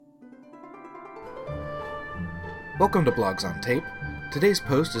Welcome to Blogs on Tape. Today's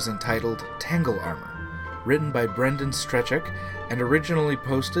post is entitled Tangle Armor, written by Brendan Strechek and originally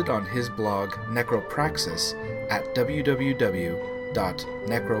posted on his blog Necropraxis at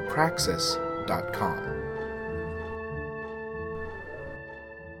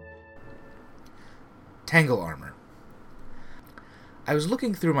www.necropraxis.com. Tangle Armor. I was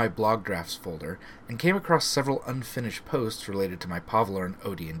looking through my blog drafts folder and came across several unfinished posts related to my Povlorn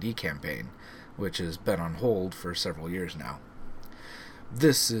OD&D campaign, which has been on hold for several years now.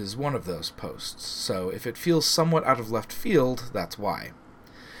 This is one of those posts, so if it feels somewhat out of left field, that's why.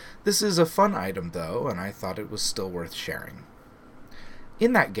 This is a fun item, though, and I thought it was still worth sharing.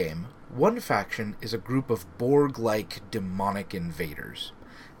 In that game, one faction is a group of Borg-like demonic invaders.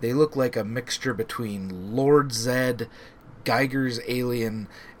 They look like a mixture between Lord Zed, Geiger's alien,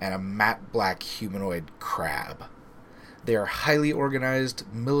 and a matte black humanoid crab. They are highly organized,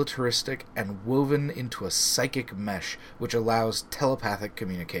 militaristic, and woven into a psychic mesh which allows telepathic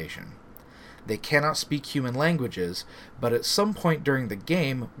communication. They cannot speak human languages, but at some point during the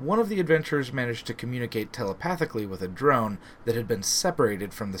game, one of the adventurers managed to communicate telepathically with a drone that had been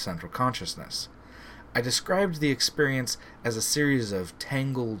separated from the central consciousness. I described the experience as a series of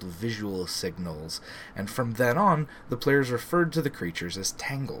tangled visual signals, and from then on, the players referred to the creatures as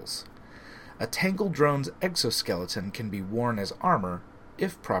Tangles. A Tangle drone's exoskeleton can be worn as armor,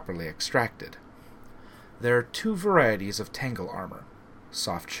 if properly extracted. There are two varieties of Tangle armor,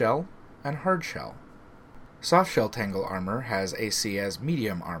 soft shell and hard shell. Soft shell Tangle armor has AC as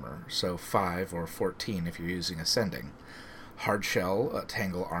medium armor, so 5 or 14 if you're using ascending. Hard shell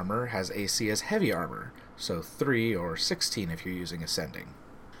Tangle armor has AC as heavy armor, so 3 or 16 if you're using ascending.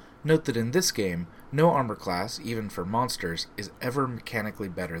 Note that in this game, no armor class, even for monsters, is ever mechanically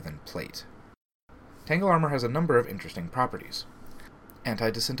better than plate. Tangle armor has a number of interesting properties.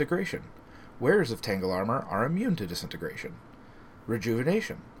 Anti-disintegration. Wearers of Tangle armor are immune to disintegration.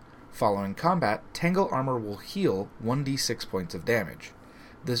 Rejuvenation. Following combat, Tangle armor will heal 1d6 points of damage.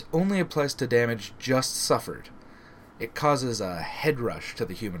 This only applies to damage just suffered. It causes a head rush to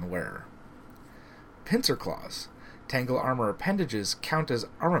the human wearer. Pincer claws. Tangle armor appendages count as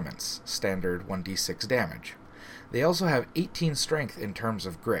armaments, standard 1d6 damage. They also have 18 strength in terms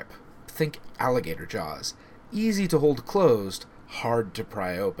of grip. Think alligator jaws. Easy to hold closed, hard to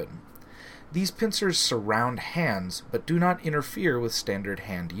pry open. These pincers surround hands, but do not interfere with standard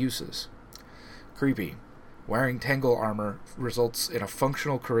hand uses. Creepy. Wearing Tangle armor results in a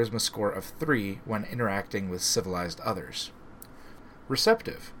functional charisma score of 3 when interacting with civilized others.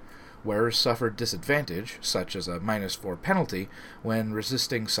 Receptive. Wearers suffer disadvantage, such as a -4 penalty, when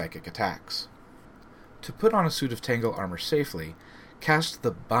resisting psychic attacks. To put on a suit of Tangle armor safely, cast the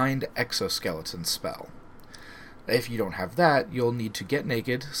Bind Exoskeleton spell. If you don't have that, you'll need to get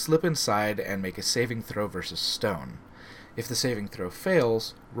naked, slip inside, and make a saving throw versus stone. If the saving throw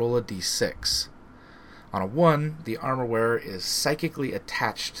fails, roll a d6. On a 1, the armor wearer is psychically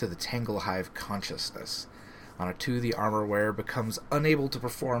attached to the Tangle Hive consciousness. On a 2, the armor wearer becomes unable to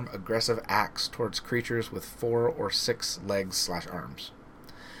perform aggressive acts towards creatures with 4 or 6 legs/arms.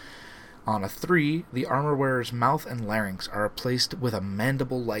 On a 3, the armor wearer's mouth and larynx are replaced with a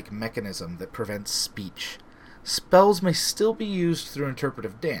mandible-like mechanism that prevents speech. Spells may still be used through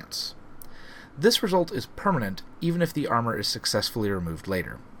interpretive dance. This result is permanent even if the armor is successfully removed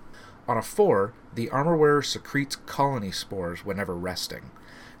later. On a 4, the armor wearer secretes colony spores whenever resting.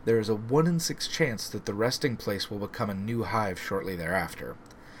 There is a 1 in 6 chance that the resting place will become a new hive shortly thereafter.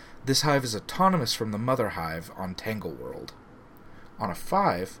 This hive is autonomous from the mother hive on Tangle World. On a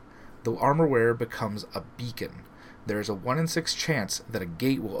 5, the armor wearer becomes a beacon. There is a 1 in 6 chance that a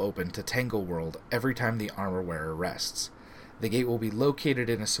gate will open to Tangle World every time the armor wearer rests. The gate will be located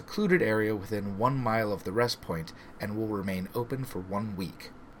in a secluded area within 1 mile of the rest point and will remain open for 1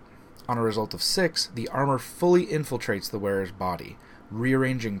 week. On a result of 6, the armor fully infiltrates the wearer's body,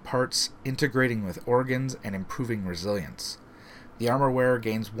 rearranging parts, integrating with organs, and improving resilience. The armor wearer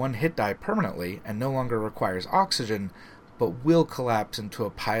gains 1 hit die permanently and no longer requires oxygen, but will collapse into a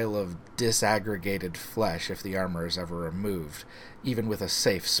pile of disaggregated flesh if the armor is ever removed, even with a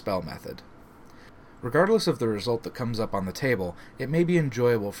safe spell method. Regardless of the result that comes up on the table, it may be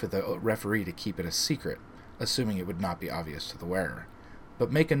enjoyable for the referee to keep it a secret, assuming it would not be obvious to the wearer,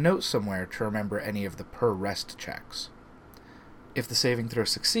 but make a note somewhere to remember any of the per-rest checks. If the saving throw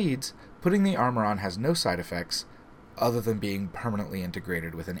succeeds, putting the armor on has no side effects, other than being permanently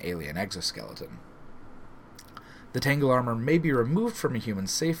integrated with an alien exoskeleton. The Tangle armor may be removed from a human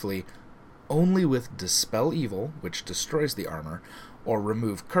safely only with Dispel Evil, which destroys the armor, or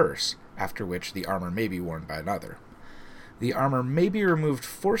Remove Curse, after which the armor may be worn by another. The armor may be removed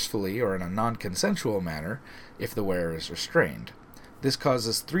forcefully or in a non-consensual manner if the wearer is restrained. This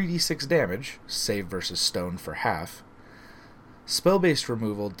causes 3d6 damage, save versus stone for half. Spell-based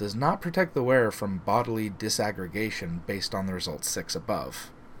removal does not protect the wearer from bodily disaggregation based on the result 6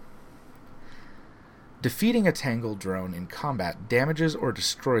 above. Defeating a Tangle drone in combat damages or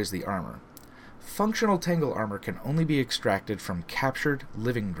destroys the armor. Functional Tangle armor can only be extracted from captured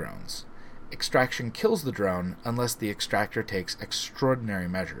living drones. Extraction kills the drone unless the extractor takes extraordinary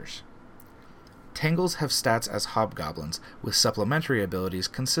measures. Tangles have stats as hobgoblins, with supplementary abilities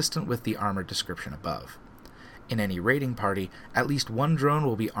consistent with the armor description above. In any raiding party, at least one drone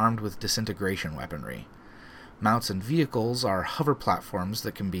will be armed with disintegration weaponry. Mounts and vehicles are hover platforms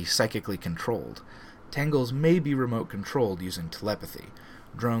that can be psychically controlled. Tangles may be remote controlled using telepathy.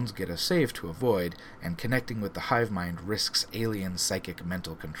 Drones get a save to avoid, and connecting with the hive mind risks alien psychic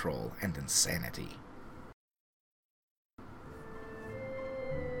mental control and insanity.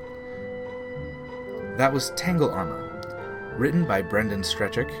 That was Tangle Armor, written by Brendan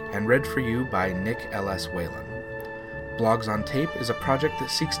Strechik and read for you by Nick L.S. Whalen. Blogs on Tape is a project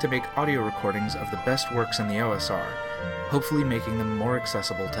that seeks to make audio recordings of the best works in the OSR, hopefully making them more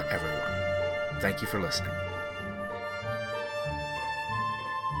accessible to everyone. Thank you for listening.